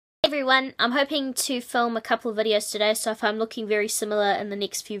everyone, I'm hoping to film a couple of videos today, so if I'm looking very similar in the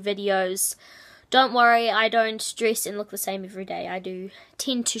next few videos, don't worry, I don't dress and look the same every day. I do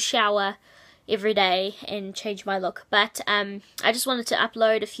tend to shower every day and change my look, but I just wanted to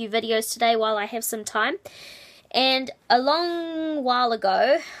upload a few videos today while I have some time. And a long while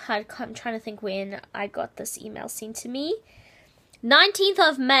ago, I'm trying to think when I got this email sent to me, 19th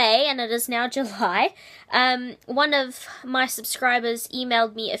of May, and it is now July, one of my subscribers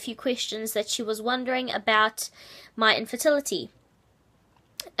emailed me a few questions that she was wondering about my infertility.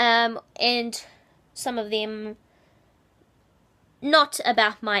 And some of them not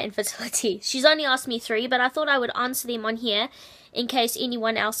about my infertility. She's only asked me 3, but I thought I would answer them on here in case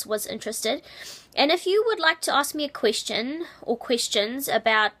anyone else was interested. And if you would like to ask me a question or questions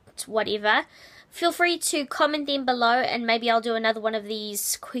about whatever, feel free to comment them below, and maybe I'll do another one of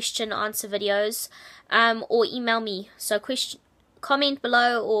these question answer videos, or email me. So comment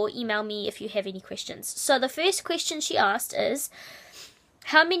below or email me if you have any questions. So the first question she asked is,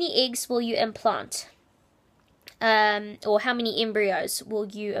 how many eggs will you implant? Or how many embryos will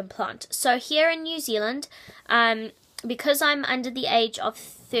you implant? So here in New Zealand, because I'm under the age of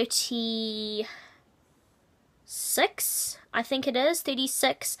 36, I think it is,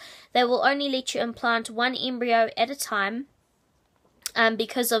 36, they will only let you implant 1 embryo at a time,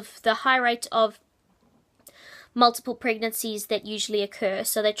 because of the high rate of multiple pregnancies that usually occur.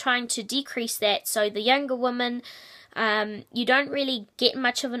 So they're trying to decrease that. So the younger women, you don't really get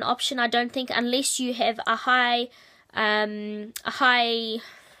much of an option, I don't think, unless you have a high,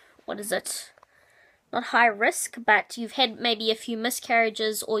 what is it? Not high risk, but you've had maybe a few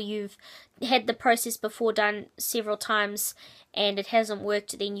miscarriages, or you've had the process before done several times and it hasn't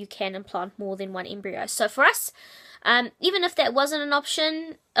worked, then you can implant more than 1 embryo. So for us, even if that wasn't an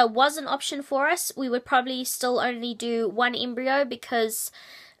option, for us, we would probably still only do 1 embryo because,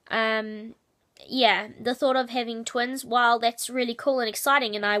 yeah, the thought of having twins, while that's really cool and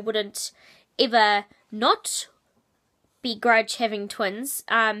exciting, and I wouldn't ever not begrudge having twins,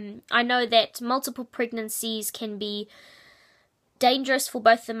 I know that multiple pregnancies can be dangerous for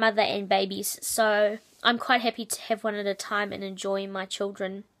both the mother and babies, so I'm quite happy to have 1 at a time and enjoy my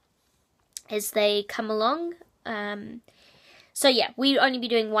children as they come along. So yeah, we'd only be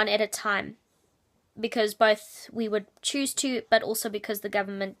doing 1 at a time, because both we would choose to, but also because the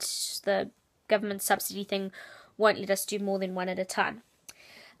government subsidy thing won't let us do more than 1 at a time.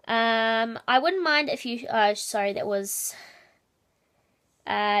 I wouldn't mind if you, sorry, that was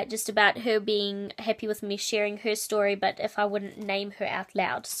just about her being happy with me sharing her story, but if I wouldn't name her out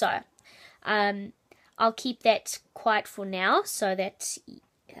loud. So I'll keep that quiet for now, so that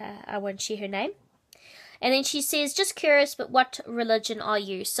I won't share her name. And then she says, just curious, but what religion are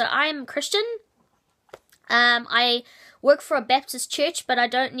you? So I'm Christian. I work for a Baptist church, but I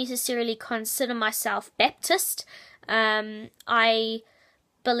don't necessarily consider myself Baptist. I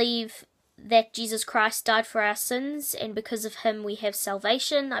believe that Jesus Christ died for our sins, and because of him we have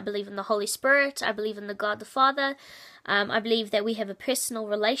salvation. I believe in the Holy Spirit. I believe in the God the Father. I believe that we have a personal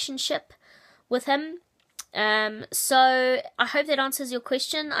relationship with him. So I hope that answers your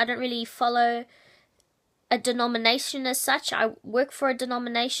question. I don't really follow a denomination as such. I work for a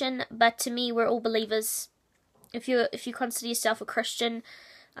denomination, but to me we're all believers. If you consider yourself a Christian,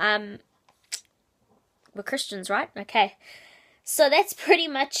 we're Christians, right? Okay. So that's pretty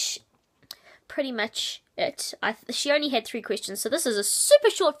much it. She only had 3 questions, so this is a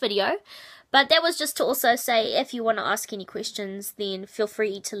super short video, but that was just to also say, if you want to ask any questions, then feel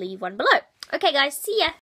free to leave one below. Okay guys, see ya!